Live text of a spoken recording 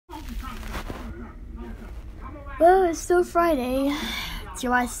Well, it's still Friday,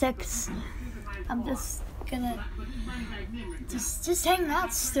 July 6th. I'm just gonna just hang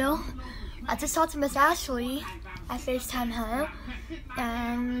out still. I just talked to Miss Ashley. I FaceTime her,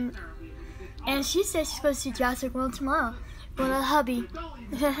 and she said she's going to see Jurassic World tomorrow with her hubby.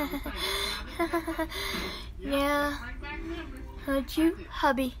 Yeah, her cute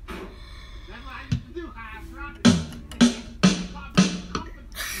hubby.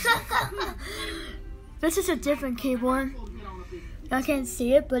 This is a different keyboard. I can't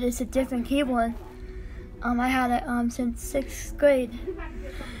see it, but it's a different keyboard. I had it since 6th grade,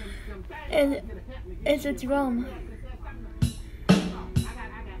 and it's a drum.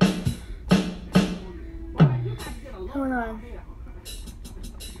 Hold on.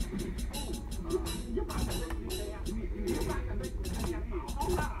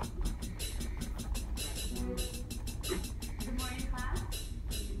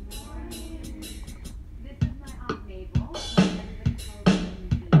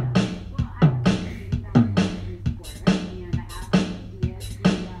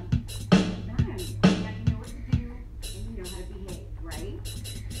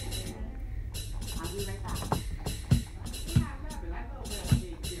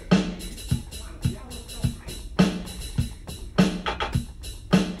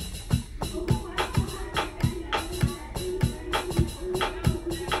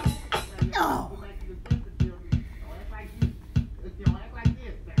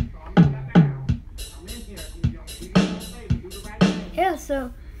 Yeah,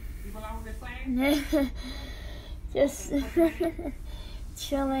 so just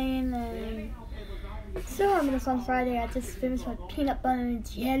chilling and still having this on Friday. I just finished my peanut butter and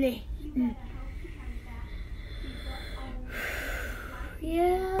jelly.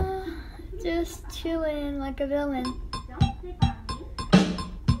 Yeah, just chilling like a villain.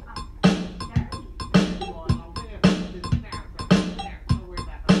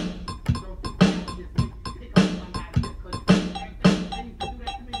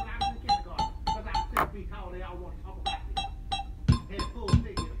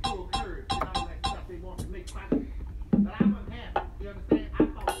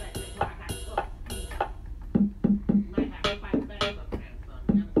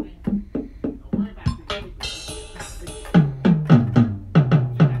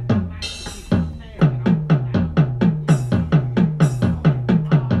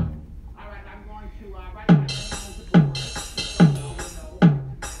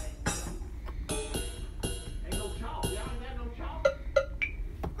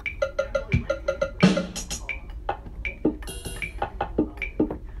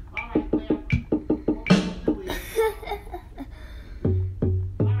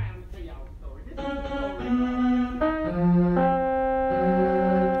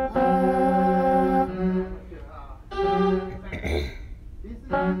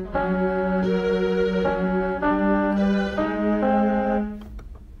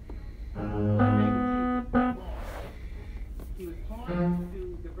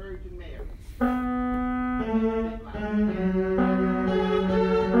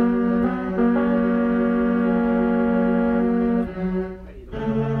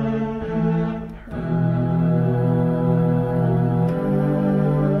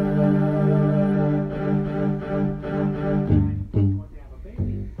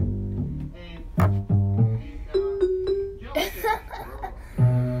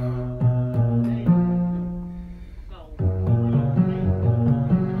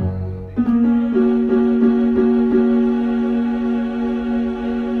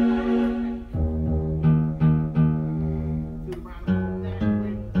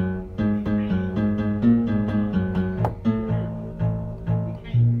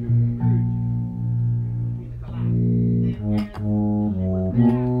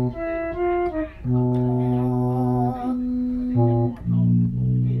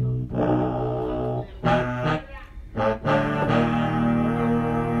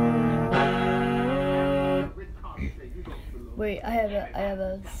 Wait, I have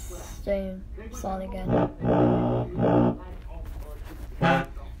a same song again.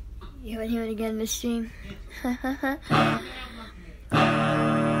 You want to hear it again, Miss Jean?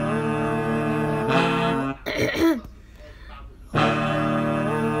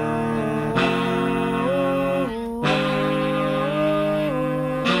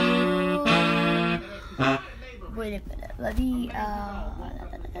 Wait a minute, let me,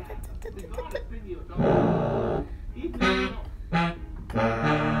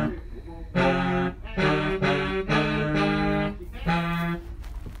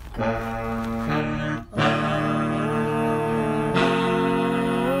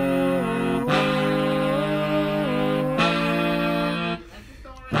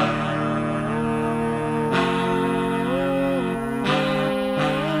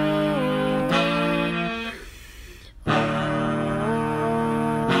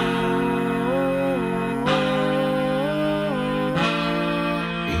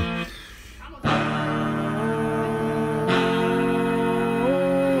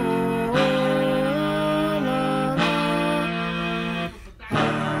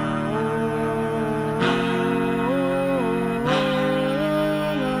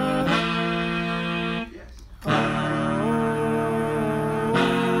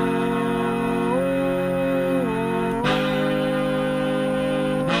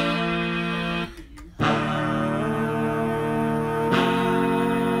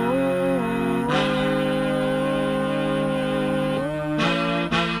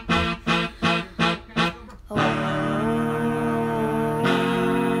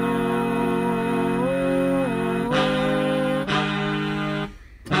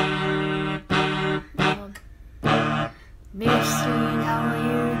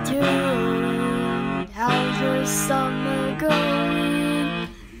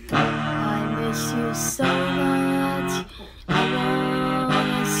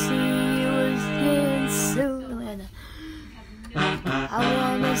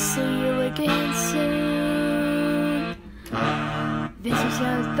 is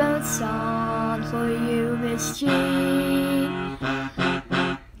your third song for you, Miss Jean.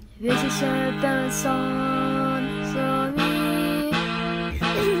 This is your third song for me.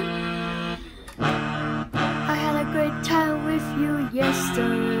 I had a great time with you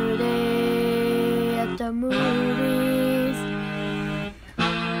yesterday at the movies,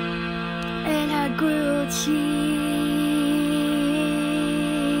 and I grilled cheese.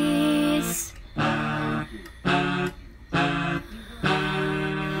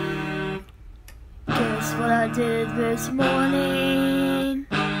 Guess what I did this morning?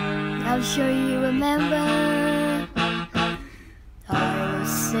 I'm sure you remember. I was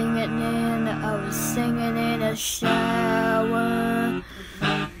singing in a shower,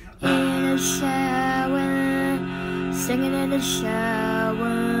 singing in the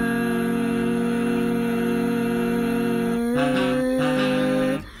shower.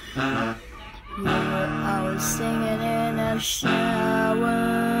 Yeah, I was singing in a shower.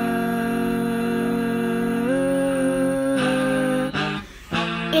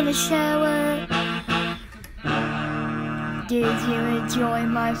 In the shower. Did you enjoy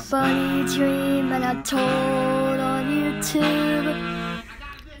my funny dream that I told on YouTube?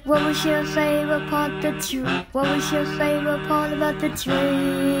 What was your favorite part about the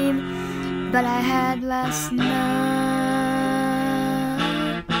dream that I had last night?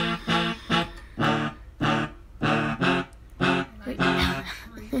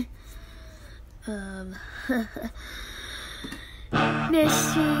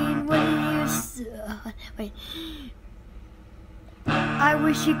 Miss Jean, what did you wait? I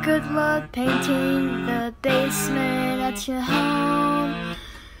wish you good luck painting the basement at your home.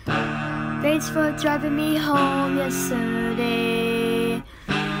 Thanks for driving me home yesterday.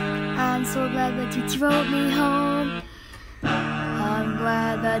 I'm so glad that you drove me home. I'm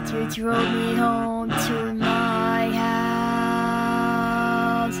glad that you drove me home to my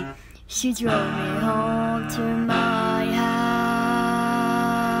house. She drove me home to my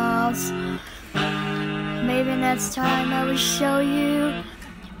house. Maybe next time I will show you.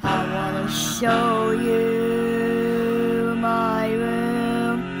 I wanna show you my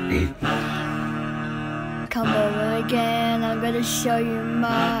room. Come over again, I'm gonna show you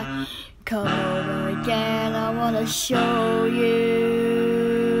my. Come over again, I wanna show you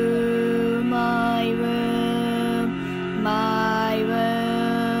my room, my room.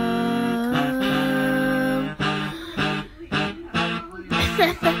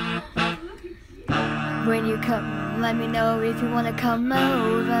 When you come, let me know if you wanna come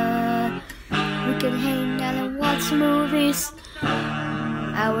over. We can hang out and watch movies.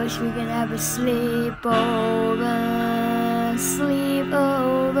 I wish we could have a sleepover,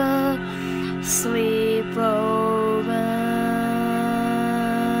 sleepover,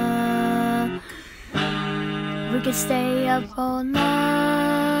 sleepover. We could stay up all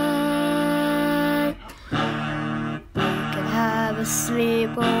night. We could have a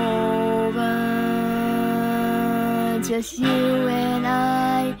sleepover. Just you and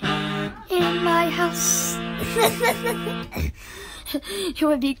I in my house. It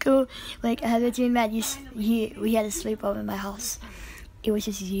would be cool. Like, I had a dream that we had a sleepover in my house. It was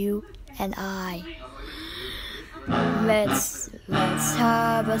just you and I. Let's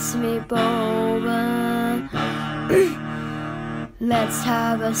have a sleepover. Let's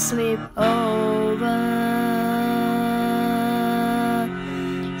have a sleepover.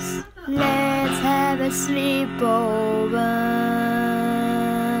 Let's have a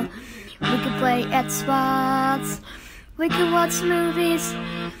sleepover. We could play Xbox. We could watch movies.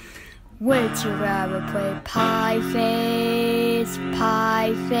 Would you rather play Pie Face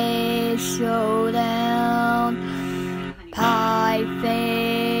Showdown? Pie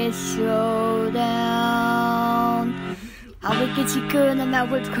Face Showdown. I will get you good on that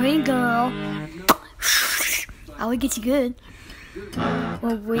whipped cream, girl. I will get you good.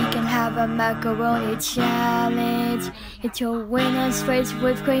 Well, we can have a macaroni challenge. Hit your winner's face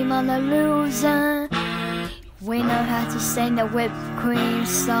whipped cream on the loser. Winner has to sing the whipped cream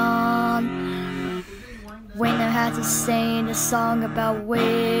song. Winner has to sing the song about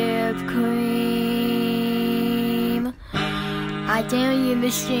whipped cream. I dare you,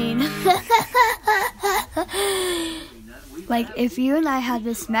 Miss Jean. Like, if you and I have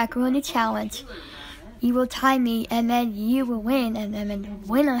this macaroni challenge, you will tie me, and then you will win, and then the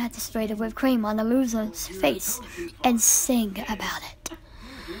winner has to spray the whipped cream on the loser's face and sing about it.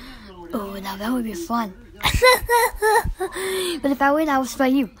 Oh, now that would be fun. But if I win, I will spray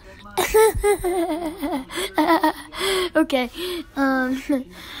you. Okay.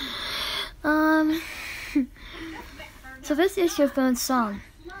 So this is your third song.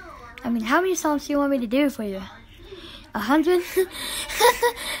 I mean, how many songs do you want me to do for you? 100?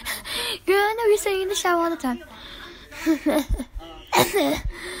 Girl, I know you're singing in the shower all the time.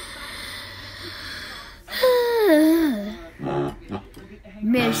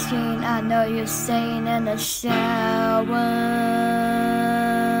 Machine, I know you're staying in the shower.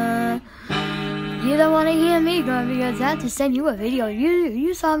 You don't want to hear me, girl, because I have to send you a video.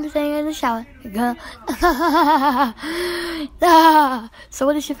 You saw me staying in the shower, girl. So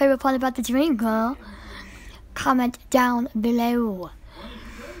what is your favorite part about the dream, girl? Comment down below.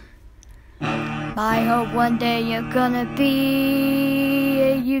 I hope one day you're gonna be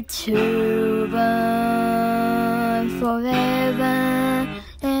a YouTuber forever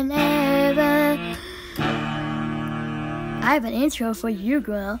and ever. I have an intro for you,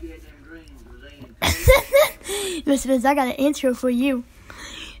 girl. Listeners, I got an intro for you.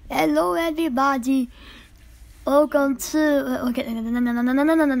 Hello, everybody. Welcome to... Okay,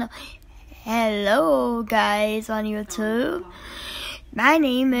 no. Hello, guys on YouTube. My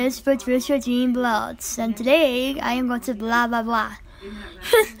name is Patricia Jean Bloods, and today I am going to blah blah blah.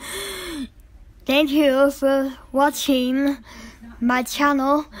 Thank you for watching my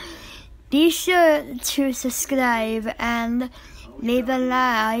channel. Be sure to subscribe and leave a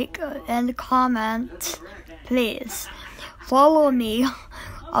like and comment, please. Follow me.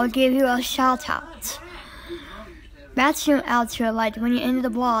 I'll give you a shout out. That's your outro. Like when you end the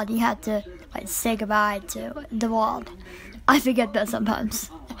vlog, you have to like say goodbye to the vlog. I forget that sometimes.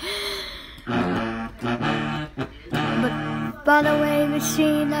 But by the way,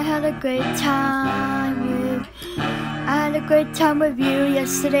 Machine, I had a great time with you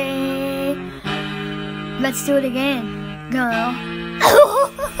yesterday. Let's do it again, girl.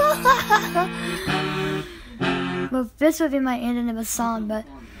 Well, this would be my ending of a song, but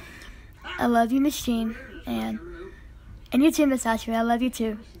I love you, Machine, and you too, Miss Ashley. I love you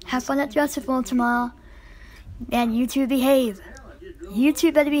too. Have fun at Festival tomorrow. And you two behave. You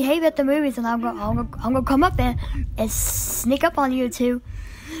two better behave at the movies, and I'm gonna come up there and sneak up on you two.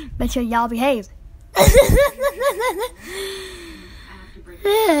 Make sure y'all behave.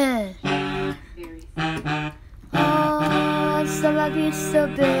 Oh, so love you, so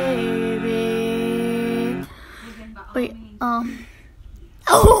baby. Wait, oh,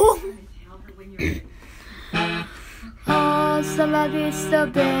 so love you, so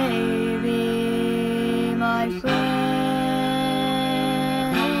baby, my friend.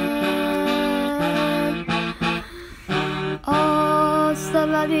 Oh, so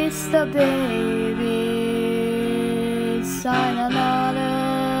love you, so baby, sayonara.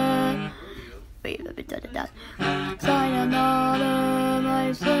 Wait, let me turn it down. Sayonara,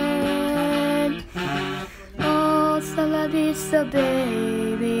 my friend. Oh, so love you, so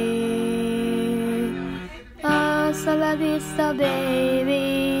baby. So love you, so baby,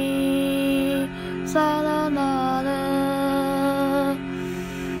 sayonara.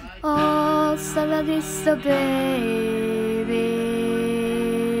 Oh, so love you, so baby.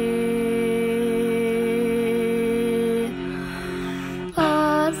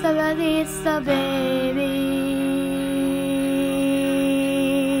 Oh, so love you, so baby.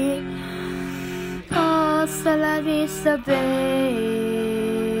 Oh, so love you, so baby.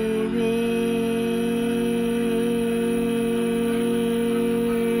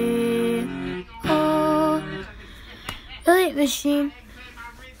 Machine.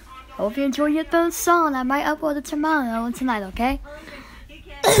 Hope you enjoy your third song. I might upload it tomorrow and tonight, okay?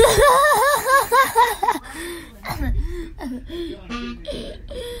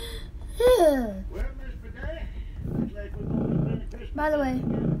 By the way,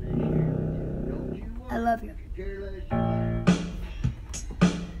 I love you.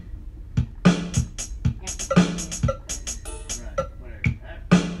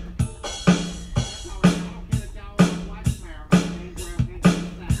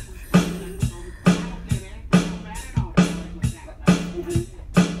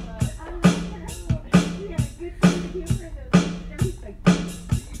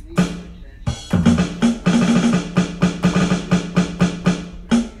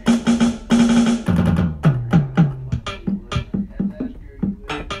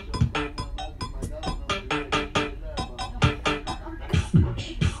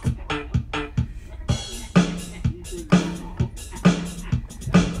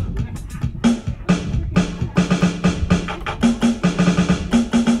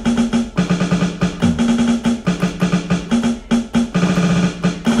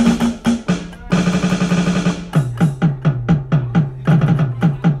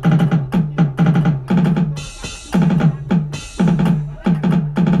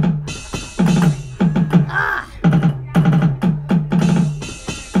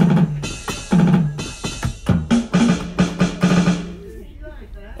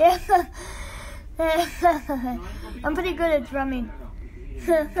 I'm pretty good at drumming.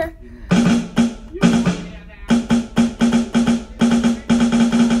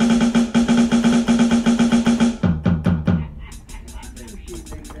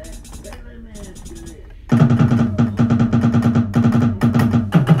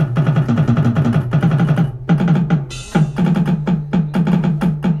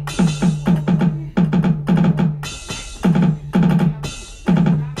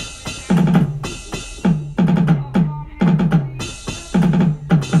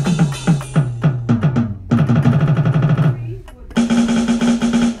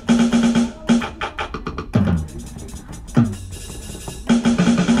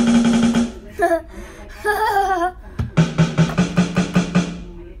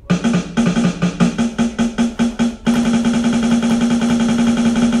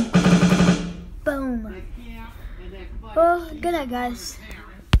 Boom. Well, good night, guys.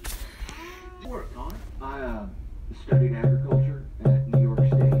 I studied agriculture at New York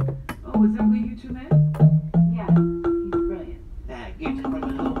State. Oh, is that where you two met? Yeah, he's brilliant. That gets it from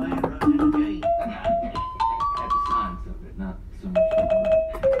his old man running in the game. That's the science of it, not so much the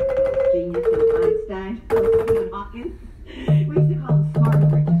Genius and Einstein, Stephen Hawking. We used to call him smarter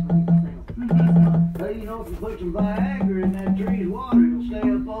britches when we were little. Well, you know, if you put some Viagra in that tree's water, it'll stay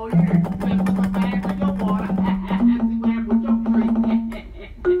up all year. Viagra, your water. See what happened with your tree.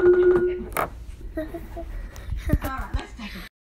 All right, let's take a